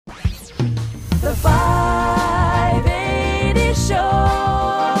The 580 Show.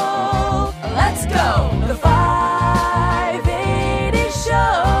 Let's go. The 580 Show.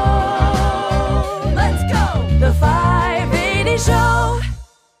 Let's go. The 580 Show.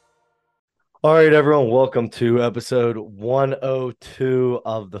 All right, everyone, welcome to episode 102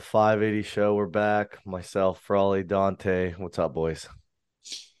 of the 580 Show. We're back. Myself, Frawley, Dante. What's up, boys?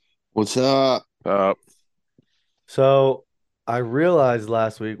 What's up? So I realized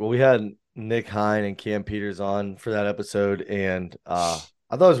last week, we had Nick Hine and Cam Peters on for that episode, and I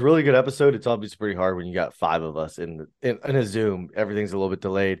thought it was a really good episode. It's obviously pretty hard when you got five of us in a Zoom. Everything's a little bit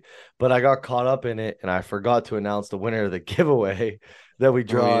delayed, but I got caught up in it, and I forgot to announce the winner of the giveaway that we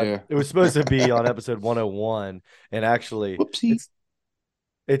draw. yeah. It was supposed to be on episode 101, and actually, Whoopsie.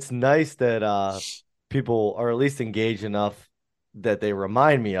 it's nice that people are at least engaged enough that they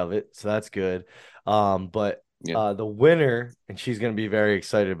remind me of it, so that's good. But the winner, and she's going to be very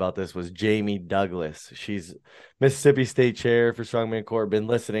excited about this, was Jamie Douglas. She's Mississippi State Chair for Strongman Corps, been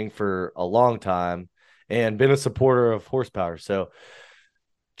listening for a long time and been a supporter of Horsepower. So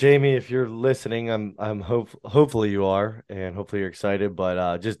Jamie, if you're listening, hopefully you are, and hopefully you're excited,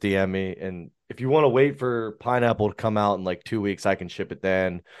 but just DM me. And if you want to wait for pineapple to come out in like 2 weeks, I can ship it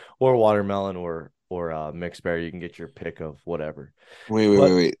then, or watermelon or mixed berry. You can get your pick of whatever.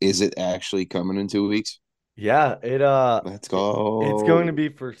 Wait. Is it actually coming in 2 weeks? Yeah, Let's go. It's going to be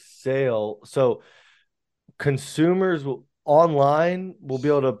for sale. So consumers online will be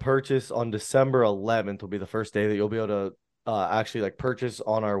able to purchase on December 11th will be the first day that you'll be able to actually like purchase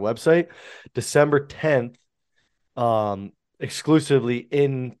on our website. December 10th, exclusively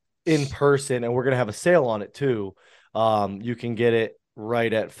in person, and we're gonna have a sale on it too. You can get it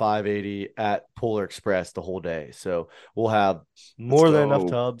right at 580 at Polar Express the whole day. So we'll have more than enough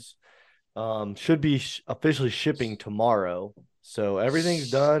tubs. Should be officially shipping tomorrow. So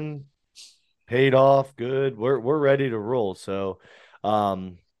everything's done, paid off, good. We're ready to roll. So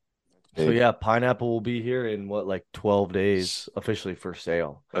yeah, pineapple will be here in like 12 days officially for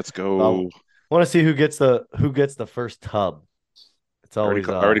sale. Let's go. I want to see who gets the first tub. It's always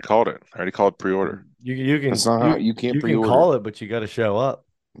I already called it. I already called pre-order. You can That's not how you can't you pre-order. can call it, but you got to show up.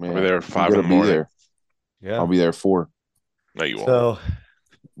 Man, I'll be there at 5 in the be morning. there. Yeah, I'll be there at 4. No, you won't. So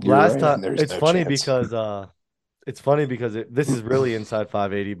You're last right, time there's it's no funny chance. because this is really inside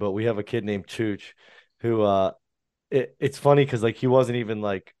 580, but we have a kid named Chooch who it's funny because like he wasn't even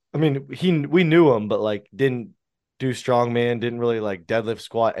like, I mean, we knew him, but like didn't do strongman, didn't really like deadlift,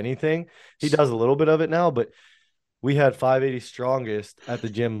 squat, anything. He does a little bit of it now, but we had 580 strongest at the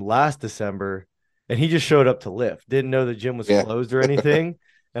gym last December, and he just showed up to lift. Didn't know the gym was closed or anything.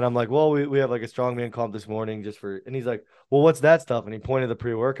 And I'm like, well, we have like a strongman comp this morning and he's like, well, what's that stuff? And he pointed the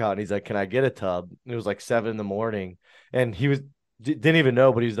pre-workout and he's like, can I get a tub? And it was like 7 a.m. and he didn't even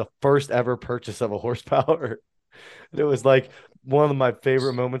know, but he was the first ever purchase of a Horsepower. And it was like one of my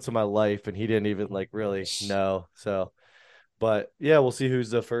favorite moments of my life, and he didn't even like really know. So, but yeah, we'll see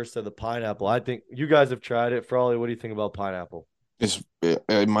who's the first of the pineapple. I think you guys have tried it. Frawley, what do you think about pineapple?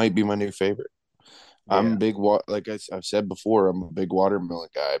 It might be my new favorite. Yeah. I'm a big like I've said before, I'm a big watermelon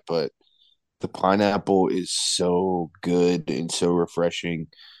guy, but the pineapple is so good and so refreshing,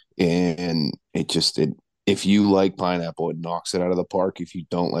 and if you like pineapple, it knocks it out of the park. If you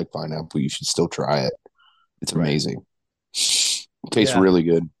don't like pineapple, you should still try it. It's amazing. It tastes really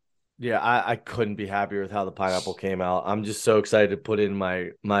good. Yeah, I couldn't be happier with how the pineapple came out. I'm just so excited to put in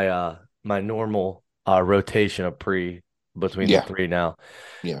my normal rotation of pre between the three now.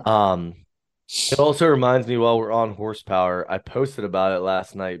 Yeah. It also reminds me, while we're on Horsepower, I posted about it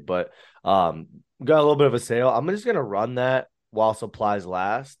last night, but got a little bit of a sale. I'm just gonna run that while supplies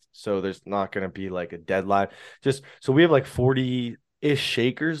last, so there's not gonna be like a deadline. Just so we have like 40-ish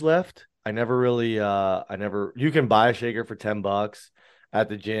shakers left. You can buy a shaker for $10 at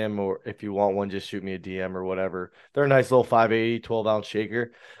the gym, or if you want one, just shoot me a DM or whatever. They're a nice little 580 12-ounce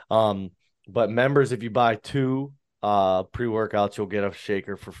shaker. But members, if you buy 2 pre-workouts, you'll get a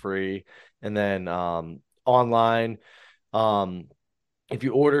shaker for free. And then online, if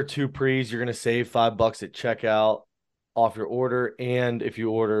you order 2 pre's, you're gonna save $5 at checkout off your order. And if you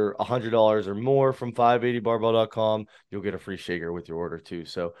order $100 or more from 580barbell.com, you'll get a free shaker with your order too.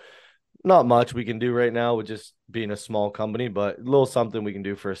 So not much we can do right now with just being a small company, but a little something we can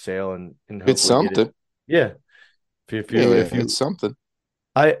do for a sale and It's something. Yeah. If you it's something.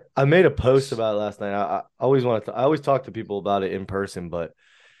 I made a post about it last night. I always talk to people about it in person, but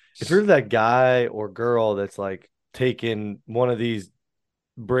if you're that guy or girl that's like taken one of these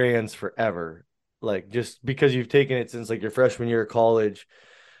brands forever, like just because you've taken it since like your freshman year of college,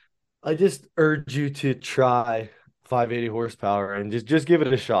 I just urge you to try 580 horsepower and just give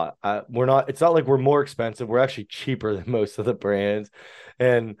it a shot. It's not like we're more expensive. We're actually cheaper than most of the brands.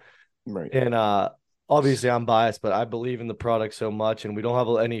 And Right. Obviously I'm biased, but I believe in the product so much, and we don't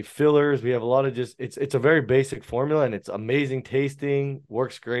have any fillers. We have a lot of it's a very basic formula, and it's amazing tasting,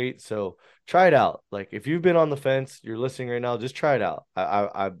 works great. So try it out. Like if you've been on the fence, you're listening right now, just try it out.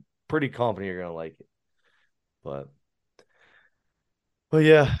 I'm pretty confident you're gonna like it. But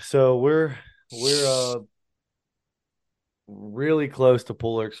yeah, so we're really close to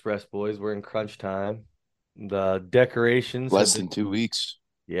Polar Express, boys. We're in crunch time. The decorations Less than 2 weeks.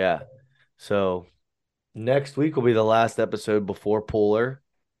 yeah. So next week will be the last episode before Polar.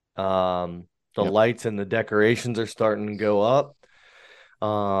 The Yep. lights and the decorations are starting to go up.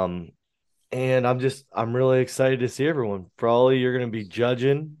 And I'm really excited to see everyone. Frawley, you're going to be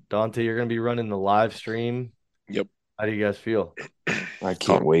judging. Dante, you're going to be running the live stream. Yep. How do you guys feel? I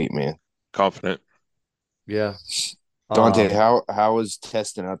can't wait, man. Confident. Yeah. Dante, how is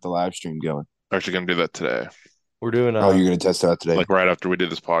testing out the live stream going? We're actually gonna do that today. We're doing You're going to test it out today? Like right after we do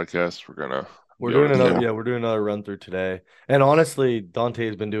this podcast, we're gonna. we're be doing able to- another we're doing another run through today. And honestly, Dante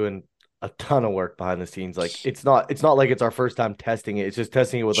has been doing a ton of work behind the scenes. Like it's not like it's our first time testing it. It's just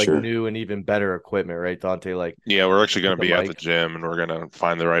testing it with like Sure. new and even better equipment, right, Dante? Like Yeah, we're actually gonna With the be at the mic. gym and we're gonna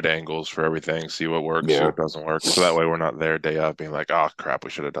find the right angles for everything, see what works, see Yeah. what doesn't work. So that way we're not there day of being like, oh crap, we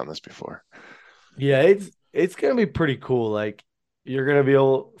should have done this before. yeah, it's gonna be pretty cool. Like you're gonna be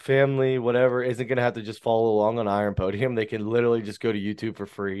able family, whatever, isn't gonna have to just follow along on Iron Podium. They can literally just go to YouTube for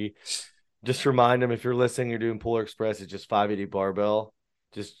free. Just remind them if you're listening, you're doing Polar Express, it's just 580 barbell.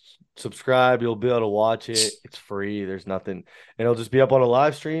 Just subscribe, you'll be able to watch it. It's free. There's nothing, and it'll just be up on a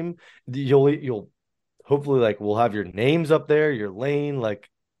live stream. You'll hopefully like we'll have your names up there, your lane. Like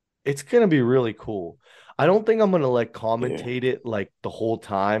it's gonna be really cool. I don't think I'm gonna like commentate it like the whole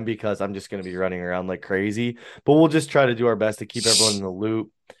time because I'm just gonna be running around like crazy. But we'll just try to do our best to keep everyone in the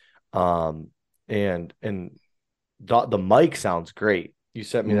loop. And the mic sounds great. You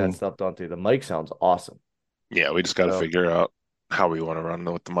sent me that stuff, Dante. The mic sounds awesome. Yeah, we just got to So- figure out how we want to run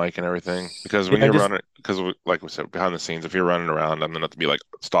with the mic and everything. Because when Yeah, you're just- running, because like we said, behind the scenes, if you're running around, I'm gonna have to be like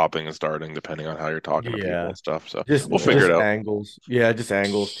stopping and starting depending on how you're talking to people Yeah. and stuff. So Just we'll figure it out. angles. Yeah, just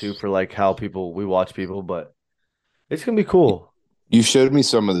angles too for like how we watch people, but it's gonna be cool. You showed me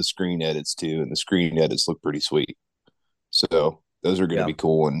some of the screen edits too, and the screen edits look pretty sweet. So those are going to Yeah. be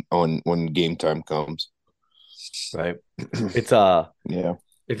cool when game time comes. Right. It's Yeah.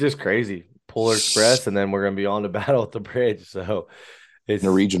 it's just crazy. Polar Express, and then we're gonna be on to Battle at the Bridge. So it's In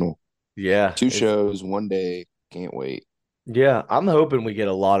a regional. yeah. 2 it's- shows, 1 day. Can't wait. Yeah, I'm hoping we get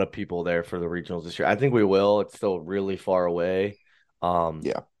a lot of people there for the regionals this year. I think we will. It's still really far away.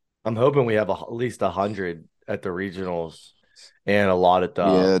 Yeah. I'm hoping we have at least 100 at the regionals and a lot at the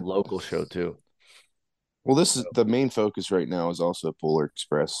Yeah. local show too. Well, this is the main focus right now is also Polar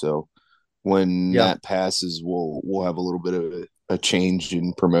Express. So when Yeah. that passes, we'll have a little bit of a change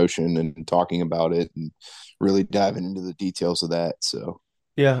in promotion and talking about it and really diving into the details of that. So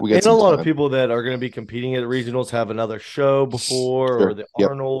Yeah, We got and a some lot of time. people that are going to be competing at regionals have another show before Sure. or the Yep.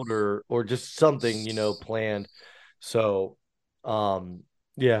 Arnold or just something, planned. So,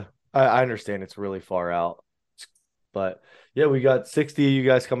 yeah, I understand it's really far out. But yeah, we got 60 of you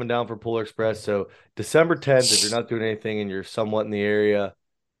guys coming down for Polar Express. So December 10th, if you're not doing anything and you're somewhat in the area,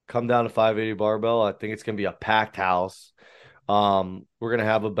 come down to 580 Barbell. I think it's going to be a packed house. We're going to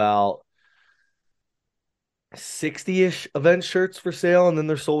have about 60-ish event shirts for sale, and then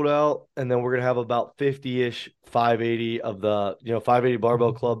they're sold out. And then we're going to have about 50-ish 580 of the, 580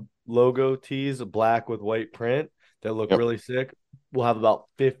 Barbell Club logo tees, black with white print that look Yep. really sick. We'll have about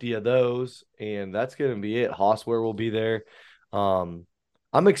 50 of those, and that's going to be it. Hossware will be there.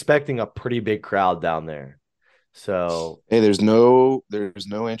 I'm expecting a pretty big crowd down there. So hey, there's no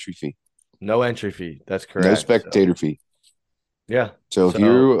entry fee, no entry fee. That's correct. no spectator fee. Yeah. So if So-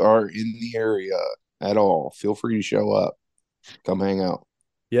 you are in the area at all, feel free to show up. Come hang out.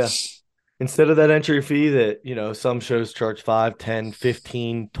 Yeah. Instead of that entry fee that, some shows charge $5, $10,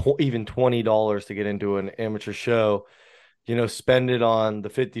 $15, even $20 to get into an amateur show, spend it on the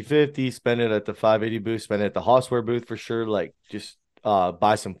 50/50, spend it at the 580 booth, spend it at the Hossware booth for sure. Like just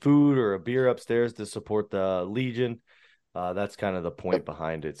buy some food or a beer upstairs to support the Legion. That's kind of the point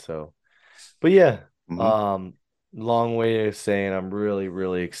behind it. So, but yeah, Mhm. long way of saying I'm really,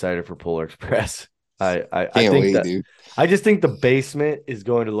 really excited for Polar Express. I Can't think wait, that dude. I just think the basement is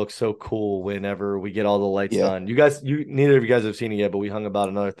going to look so cool whenever we get all the lights Yeah. done. Neither of you guys have seen it yet, but we hung about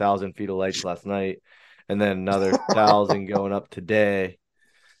another 1,000 feet of lights last night, and then another 1,000 going up today.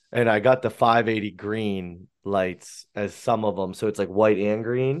 And I got the 580 green lights as some of them, so it's like white and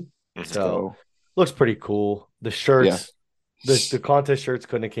green. So So looks pretty cool. The shirts, the contest shirts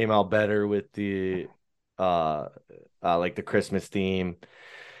couldn't have came out better with the like the Christmas theme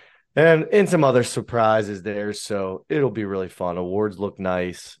and some other surprises there. So it'll be really fun. Awards look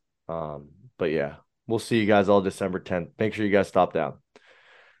nice. But yeah, we'll see you guys all December 10th. Make sure you guys stop down.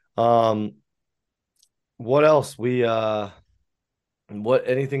 What else? What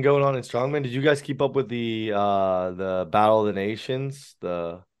anything going on in Strongman? Did you guys keep up with the Battle of the Nations?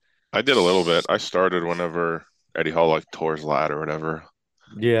 I did a little bit. I started whenever Eddie Hall like tore his lat or whatever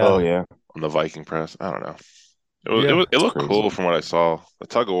Yeah. Oh yeah. on the Viking press. I don't know. Yeah. It looked Crazy. cool from what I saw. The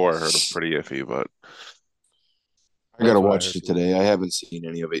tug of war I heard was pretty iffy, but I gotta That's what I watch heard it too. today. I haven't seen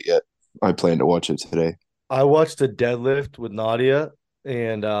any of it yet. I plan to watch it today. I watched a deadlift with Nadia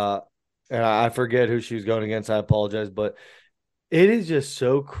and I forget who she was going against. I apologize, but it is just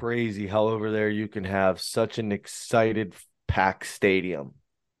so crazy how over there you can have such an excited packed stadium.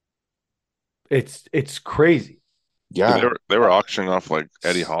 It's crazy. Yeah. they were auctioning off like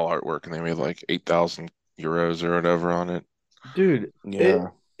Eddie Hall artwork and they made like 8,000 euros or whatever on it. Dude, Yeah.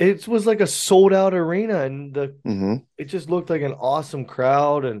 it was like a sold out arena and Mm-hmm. it just looked like an awesome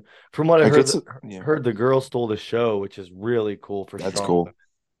crowd. And from what I Like heard, it's yeah. heard the girls stole the show, which is really cool for That's strong. cool.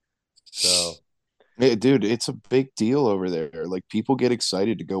 So Dude, it's a big deal over there. Like people get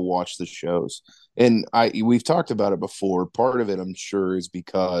excited to go watch the shows. And we've talked about it before. Part of it, I'm sure, is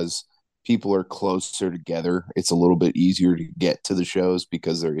because people are closer together. It's a little bit easier to get to the shows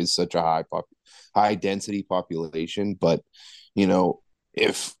because there is such a high density population. But you know,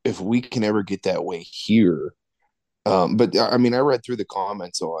 if we can ever get that way here, but I mean, I read through the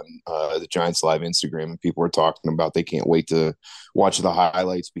comments on the Giants Live Instagram, and people were talking about they can't wait to watch the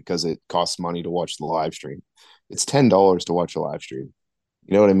highlights because it costs money to watch the live stream. It's $10 to watch a live stream.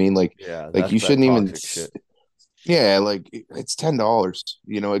 You know what I mean? yeah, Like you that's that shouldn't even. toxic shit. Yeah, like it's $10.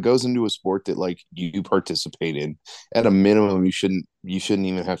 You know, it goes into a sport that like you participate in. At a minimum, you shouldn't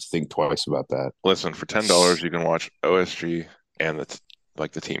even have to think twice about that. Listen, for $10 you can watch OSG and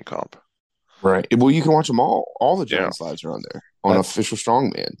like the team comp. Right. Well, you can watch them all. All the Yeah. Giants lives are on there on That's- official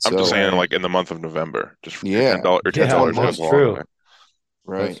strongman. I'm just So saying like in the month of November, just for Yeah. $10 or Yeah, $10 that's goes a long true. way.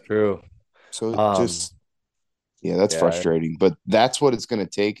 right. That's true. So Um, just yeah, that's yeah. frustrating. But that's what it's going to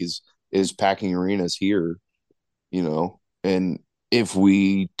take is packing arenas here, you know. And if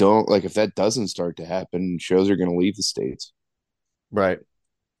we don't like, if that doesn't start to happen, shows are going to leave the states. Right.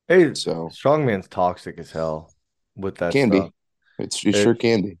 Hey, So strongman's toxic as hell with that can stuff. be. It sure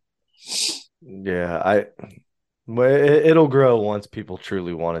can be. Yeah, well, it'll grow once people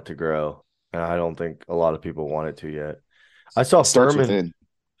truly want it to grow, and I don't think a lot of people want it to yet. I saw It starts Furman. within.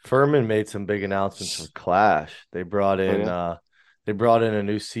 Furman made some big announcements for Clash. They brought in yeah? they brought in a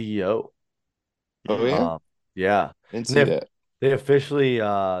new CEO. Oh yeah, Yeah. didn't And see that.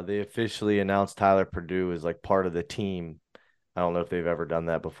 they officially announced Tyler Purdue as like part of the team. I don't know if they've ever done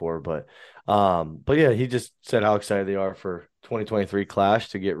that before, but yeah, he just said how excited they are for 2023 Clash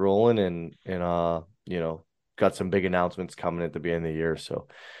to get rolling and you know, got some big announcements coming at the beginning of the year. So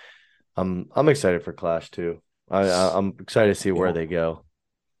I'm excited for Clash too. I'm excited to see where Yeah. they go.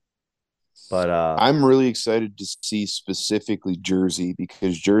 But I'm really excited to see specifically Jersey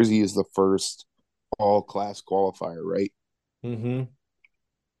because Jersey is the first all class qualifier, right? mhm.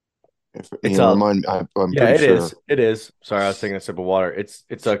 If, It's you know, a remind, I'm Yeah, pretty it sure is. It is. Sorry, I was taking a sip of water. It's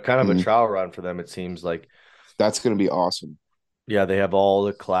a kind of a Mhm. trial run for them, it seems like. that's going to be awesome. Yeah, they have all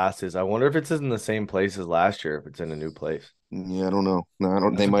the classes. I wonder if it's in the same place as last year, if it's in a new place. Yeah, I don't know. No, I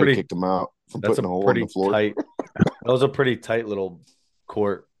don't. That's They a might pretty- have kicked him out from That's putting a a hole in pretty the floor. tight. That was a pretty tight little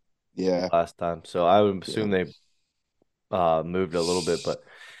court Yeah, last time. So I would assume they moved a little bit, but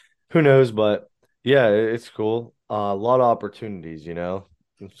who knows? But yeah, it's cool. A lot of opportunities, you know.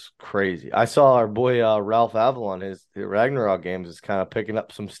 It's crazy. I saw our boy Ralph Avalon, his Ragnarok games is kind of picking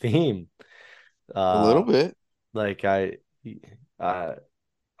up some steam. a little bit. Like I'm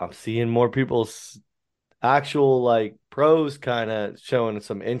seeing more people's actual like pros kind of showing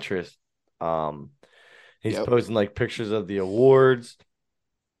some interest. He's Yep. posting like pictures of the awards,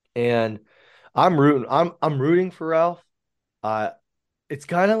 and I'm rooting for Ralph. It's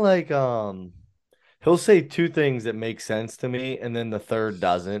kind of like he'll say two things that make sense to me, and then the third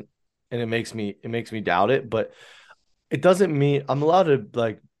doesn't, and it makes me doubt it. But it doesn't mean I'm allowed to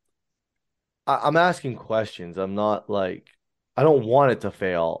like. I'm asking questions. I'm not like I don't want it to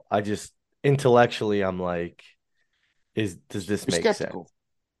fail. I just intellectually I'm like, does this You're make sense? skeptical.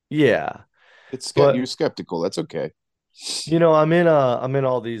 Yeah. It's But- you're skeptical. That's okay. You know, I'm in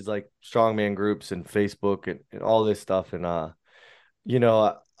all these like strongman groups and Facebook and all this stuff. And you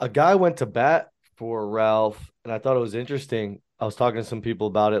know, a guy went to bat for Ralph, and I thought it was interesting. I was talking to some people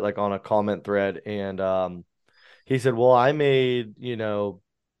about it, like on a comment thread, and he said, "Well, I made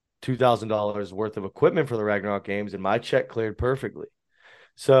 $2,000 worth of equipment for the Ragnarok games, and my check cleared perfectly."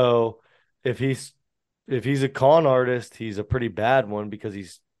 So if he's a con artist, he's a pretty bad one because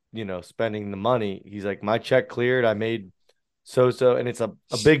he's spending the money. He's like, my check cleared, I made so, and it's a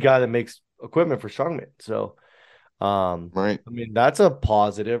big guy that makes equipment for strongman. So Right. I mean, that's a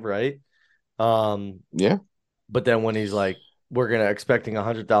positive, right? Yeah. But then when he's like, we're gonna expecting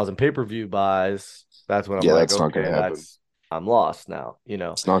 100,000 pay-per-view buys, that's when I'm Yeah, like, that's not okay, gonna happen. I'm lost now,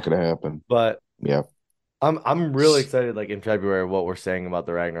 It's not gonna happen. But Yeah. I'm really excited, like in February, what we're saying about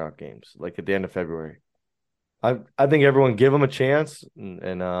the Ragnarok games, like at the end of February. I think everyone give them a chance,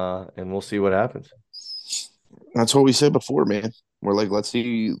 and we'll see what happens. That's what we said before, man. We're like, let's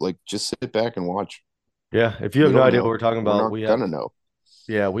see, like, just sit back and watch. Yeah, if you have We no don't idea know. what we're talking We're about, not gonna know.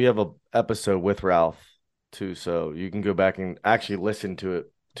 we have a episode with Ralph too, so you can go back and actually listen to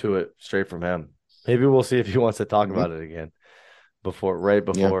it straight from him. Maybe we'll see if he wants to talk Mhm. about it again right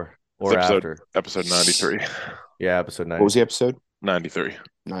before or It's after. episode 93. Yeah, episode 90. What was the episode? 93.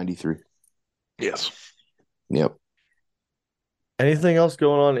 93. Yes. Yep. Anything else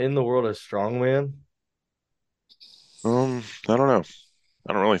going on in the world of strongman? I don't know.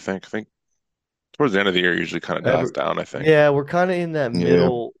 I don't really think. I think towards the end of the year usually kind of dies down, I think. Yeah, we're kind of in that Yeah.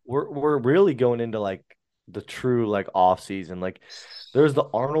 middle. We're really going into like the true like off season. Like there's the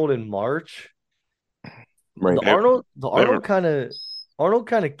Arnold in March. Right. Arnold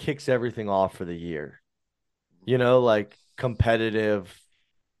kind of kicks everything off for the year. Like competitive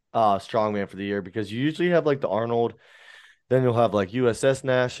strongman for the year, because you usually have like the Arnold, then you'll have like USS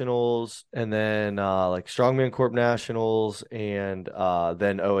Nationals, and then like Strongman Corp Nationals, and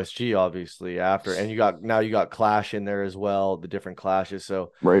then OSG obviously after. And you got Clash in there as well, the different clashes.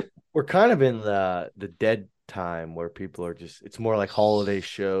 So Right. we're kind of in the dead time where people are just, it's more like holiday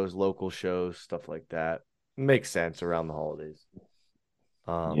shows, local shows, stuff like that. Makes sense around the holidays.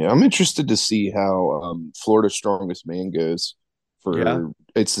 Yeah, I'm interested to see how Florida's Strongest Man goes. Yeah.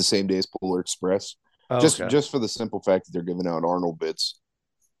 It's the same day as Polar Express. Oh, Just okay. just for the simple fact that they're giving out Arnold bits.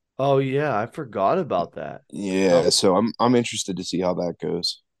 Oh yeah, I forgot about that. Yeah, Oh. so I'm interested to see how that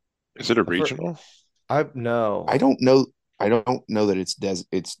goes. Is it a regional? No. I don't know. I don't know that it's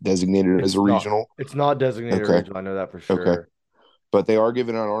designated as a regional. It's not designated Okay. regional. I know that for sure. Okay. But they are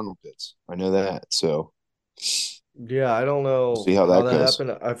giving out Arnold bits. I know that. So Yeah, I don't know see how that goes.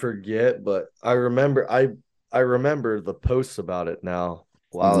 happened. I forget, but I remember the posts about it now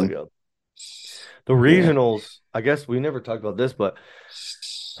a while Mhm. ago. The regionals, I guess we never talked about this, but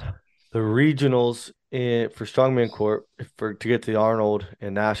the regionals for Strongman Corp to get to the Arnold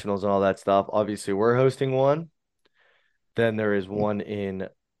and Nationals and all that stuff. Obviously, we're hosting one. Then there is one in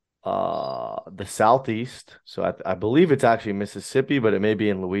the Southeast. So I believe it's actually Mississippi, but it may be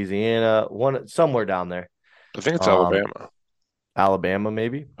in Louisiana, one somewhere down there. I think it's Alabama. Alabama,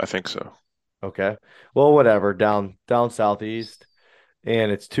 maybe. I think so. Okay. Well, whatever. Down Southeast.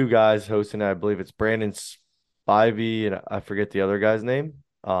 And it's two guys hosting it. I believe it's Brandon Spivey, and I forget the other guy's name.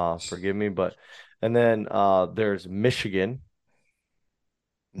 Forgive me, and then there's Michigan,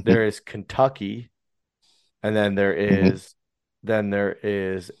 there is Kentucky, and then there is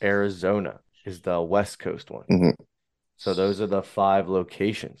Arizona, is the West Coast one. Mhm. So those are the 5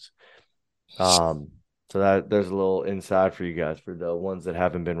 locations. So that there's a little inside for you guys for the ones that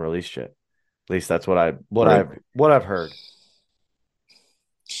haven't been released yet. At least that's what I've heard.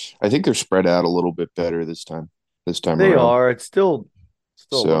 I think they're spread out a little bit better this time. They around. are. It's still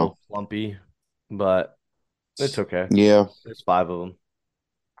a So- little lumpy, but it's okay. Yeah. There's 5 of them.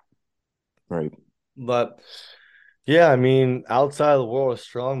 Right. But yeah, I mean, outside of the world of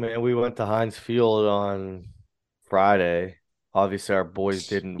strongman, we went to Heinz Field on Friday. Obviously, our boys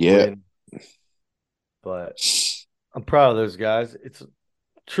didn't win, but I'm proud of those guys. It's a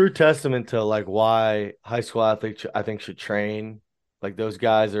true testament to like why high school athletes I think should train. Like those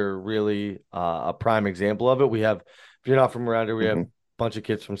guys are really a prime example of it. We have, if you're not from around here, we have a bunch of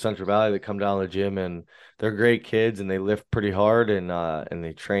kids from Central Valley that come down to the gym, and they're great kids, and they lift pretty hard, and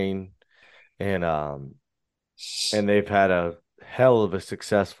they train, and they've had a hell of a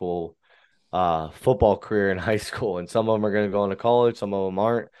successful football career in high school, and some of them are going to go into college, some of them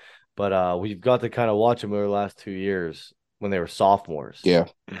aren't, but we've got to kind of watch them over the last 2 years when they were sophomores. Yeah.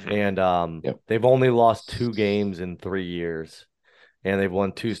 And they've only lost 2 games in 3 years, and they've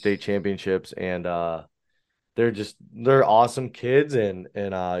won 2 state championships, and they're awesome kids, and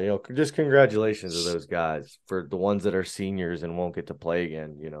just congratulations to those guys for the ones that are seniors and won't get to play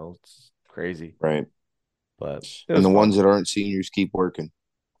again. It's crazy. Right. But and the ones that aren't seniors keep working.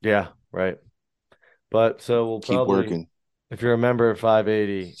 Yeah, right. But so we'll keep working. If you're a member at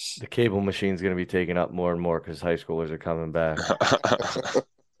 580, the cable machine's going to be taken up more and more because high schoolers are coming back.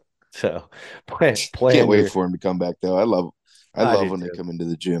 So Can't plan wait your. for him to come back though. I I love do when they too. come into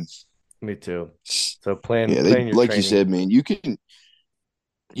the gym. Me too. So plan Yeah, plan your like you training. said, man, you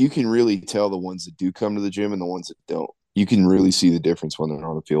can really tell the ones that do come to the gym and the ones that don't. You can really see the difference when they're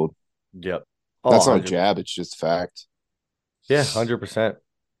on the field. Yep. Oh, That's not a 100%. jab, it's just fact. Yeah, 100%.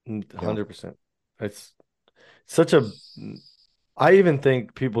 Yeah. 100%. It's such a. I even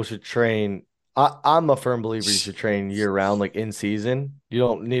think people should train. I'm a firm believer you should train year round, like in season. You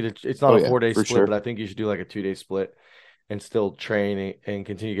don't need it. It's not Oh a yeah, 4 day for split, sure. but I think you should do like a 2 day split and still train and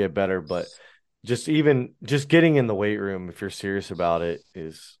continue to get better. But just getting in the weight room, if you're serious about it,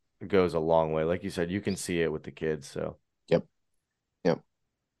 is goes a long way. Like you said, you can see it with the kids. So, Yep. Yep.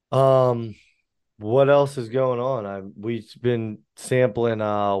 um, what else is going on? We've been sampling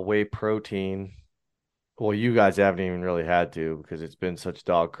whey protein. Well, you guys haven't even really had to because it's been such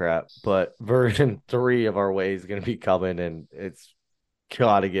dog crap. But version 3 of our whey is going to be coming, and it's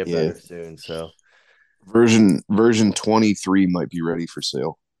got to get Yeah. better soon. So, Version 23 might be ready for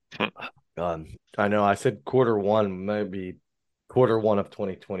sale. I know I said quarter 1, maybe quarter 1 of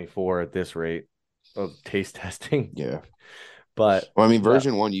 2024 at this rate of taste testing. Yeah. But Well, I mean, yeah,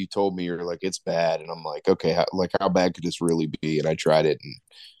 version 1, you told me you're like it's bad, and I'm like, okay, how bad could this really be? And I tried it, and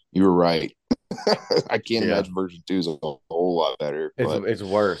you were right. I can't yeah, imagine version 2 is a whole lot better, it's but it's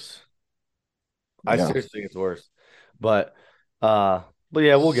worse. I yeah. seriously think it's worse. But uh but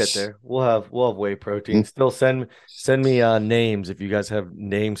yeah, we'll get there. We'll have whey protein. Mhm. Still send me names if you guys have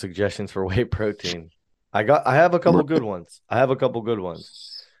name suggestions for whey protein. I have a couple good Right. ones. I have a couple good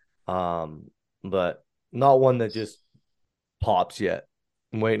ones. But not one that just pops yet.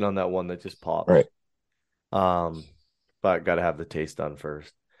 I'm waiting on that one that just pops. Right. Um, but gotta have the taste done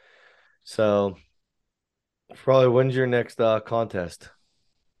first. So probably when's your next contest?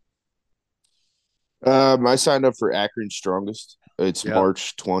 I signed up for Akron Strongest. It's Yeah.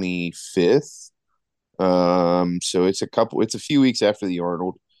 March 25th. So it's a few weeks after the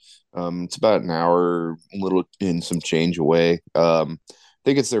Arnold. It's about an hour, a little in some change away. I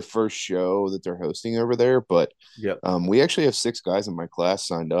think it's their first show that they're hosting over there, but Yep. we actually have 6 guys in my class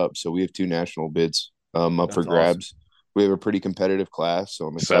signed up, so we have 2 national bids up for That's awesome. grabs. We have a pretty competitive class, so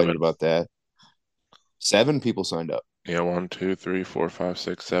I'm excited 7. about that. 7 people signed up. Yeah, 1, 2, 3, 4, 5,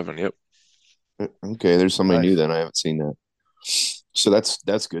 6, 7. Yep. Okay, there's somebody new Nice. then. I haven't seen that. So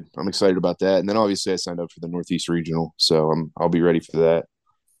that's good. I'm excited about that. And then obviously I signed up for the Northeast Regional, so I'll be ready for that.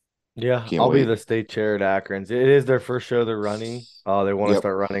 Yeah, Can't I'll be wait. the state chair at Akron's. It is their first show they're running. They want to Yep.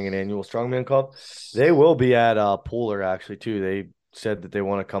 start running an annual Strongman Cup. They will be at Pooler actually too. They said that they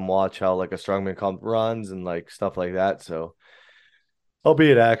want to come watch how like a Strongman Cup runs and like stuff like that. So I'll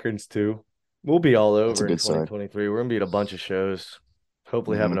be at Akron's too. We'll be all That's a over in good sign. 2023. We're gonna be at a bunch of shows.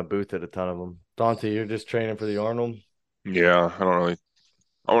 Hopefully Hmm. having a booth at a ton of them. Dante, you're just training for the Arnold. Yeah,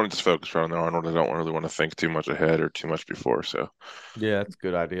 I want to just focus around the Arnold. I don't really want to think too much ahead or too much before. So, Yeah, that's a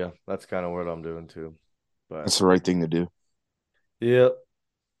good idea. That's kind of what I'm doing too. But That's the right thing to do. yeah,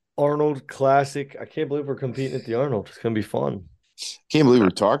 Arnold Classic. I can't believe we're competing at the Arnold. It's gonna be fun. Can't believe we're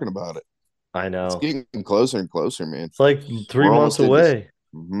talking about it. I It's know. getting closer and closer, man. It's like 3 We're months almost in this. away.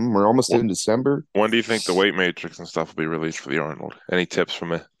 We're almost wh- in December. when do you think the weight matrix and stuff will be released for the Arnold? Any tips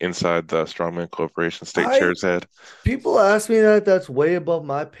from inside the Strongman Corporation state I chair's head? People ask me that. That's way above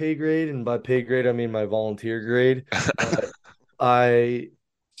my pay grade, and by pay grade I mean my volunteer grade. But I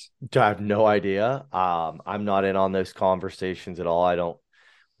have no idea. I'm not in on those conversations at all. I don't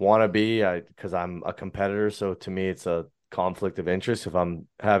want to be, because I'm a competitor. So to me, it's a conflict of interest if I'm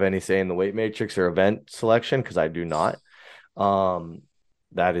have any say in the weight matrix or event selection, because I do not. Um,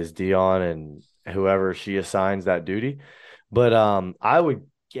 that is Dion and whoever she assigns that duty. But I would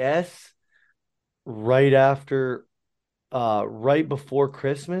guess right after, right before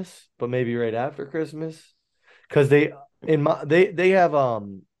Christmas, but maybe right after Christmas, because they have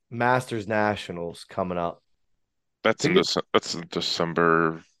Masters Nationals coming up. I think it's That's in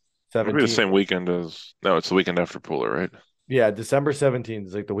December. Maybe the 17th. same weekend as no, it's the weekend after Pooler, right? Yeah, December 17th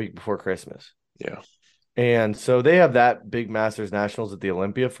is like the week before Christmas. Yeah. And so they have that big Masters Nationals at the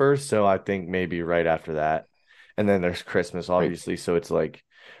Olympia first. So I think maybe right after that. And then there's Christmas, Right. obviously. So it's like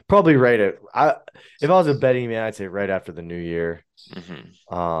probably if I was a betting man, I'd say right after the new year.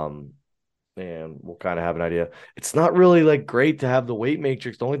 Hmm. And we'll kind of have an idea. It's not really like great to have the weight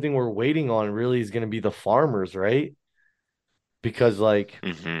matrix. The only thing we're waiting on really is going to be the farmers, right? Because like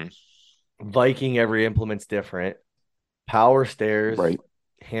Hmm. Viking, every implement's different. Power stairs Right.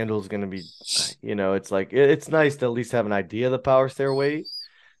 handle's going to be, it's like it's nice to at least have an idea of the power stair weight,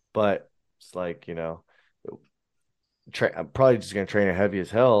 but it's like, I'm probably just gonna train it heavy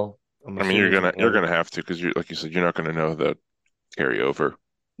as hell. I'm I mean, assuming it's you're heavy. gonna have to because you like you said, you're not gonna know the carryover.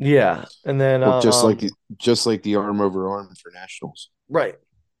 Yeah, and then Well, just like the arm over arm for nationals. right,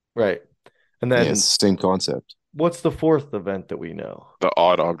 right, and Yeah, then it's the same concept. what's the fourth event that we know? The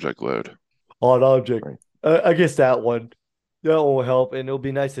odd object load. Odd object. Right. I guess that one will help, and it'll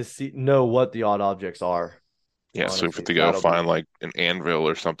be nice to know what the odd objects are. Yeah, so if we Honestly, have to go that'll find be like an anvil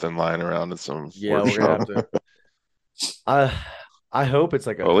or something lying around in some yeah. We're gonna workshop. have to. I I hope it's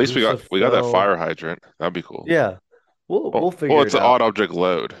like a Well, at least we got that Husafel. fire hydrant. That'd be cool. Yeah, we'll Well, figure it's it an odd out. object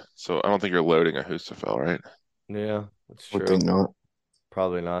load, so I don't think you're loading a Husafel, right? Yeah, that's Would true. think not.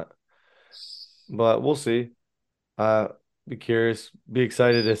 Probably not, but we'll see. Be curious. Be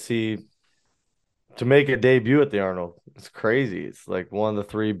excited to see to make a debut at the Arnold. It's crazy. It's like one of the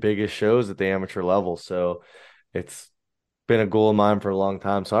three biggest shows at the amateur level. So it's been a goal of mine for a long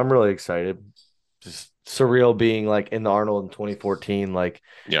time. So I'm really excited. Just surreal being like in the Arnold in 2014, like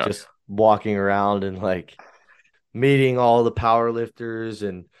Yeah. just walking around and like meeting all the power lifters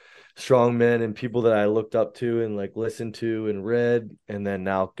and strongmen and people that I looked up to and like listened to and read, and then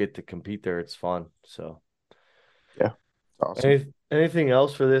now get to compete there. It's fun. So Yeah, it's awesome. anything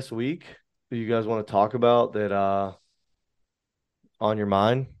else for this week that you guys want to talk about that on your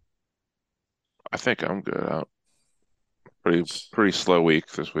mind? I think I'm good out. Pretty slow week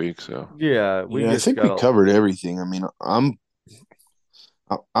this week, so Yeah, we Yeah, I just think we got covered everything. I mean,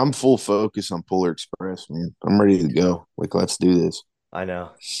 I'm full focus on Polar Express, man. I'm ready to go. Like, let's do this. I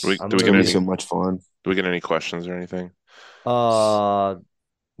know. do I'm we It's get gonna be really any so much fun. do we get any questions or anything? uh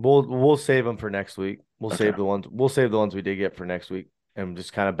we'll save them for next week. We'll Okay. save the ones we did get for next week and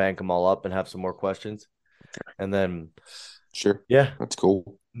just kind of bank them all up and have some more questions. And then Sure, yeah, that's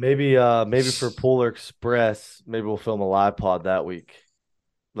cool. maybe for Polar Express, maybe we'll film a live pod that week.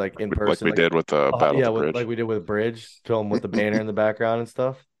 Like in Like person. we did with the Battle Yeah, of the Bridge. like we did with Bridge, film with the banner in the background and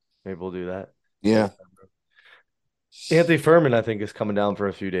stuff. Maybe we'll do that. Yeah, Anthony Furman, I think, is coming down for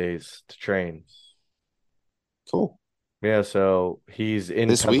a few days to train. cool. Yeah, so he's in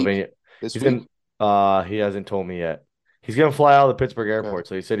This week? Pennsylvania. This He's week, in he hasn't told me yet. He's gonna fly out of the Pittsburgh airport,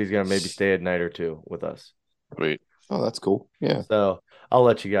 so he said he's gonna maybe stay a night or two with us. Sweet. oh, that's cool. Yeah, So I'll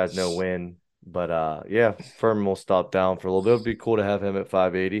let you guys know when. But yeah, Furman will stop down for a little bit. It'd be cool to have him at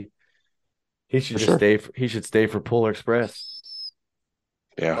 580. He should For just sure. stay he should stay for Polar Express.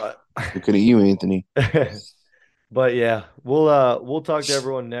 Yeah. But looking at you, Anthony. But yeah, we'll talk to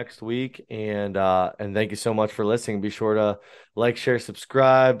everyone next week, and thank you so much for listening. Be sure to like, share,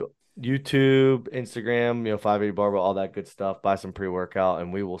 subscribe, YouTube, Instagram, 580 Barbell, all that good stuff. Buy some pre-workout,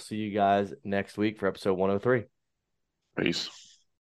 and we will see you guys next week for episode 103. Peace.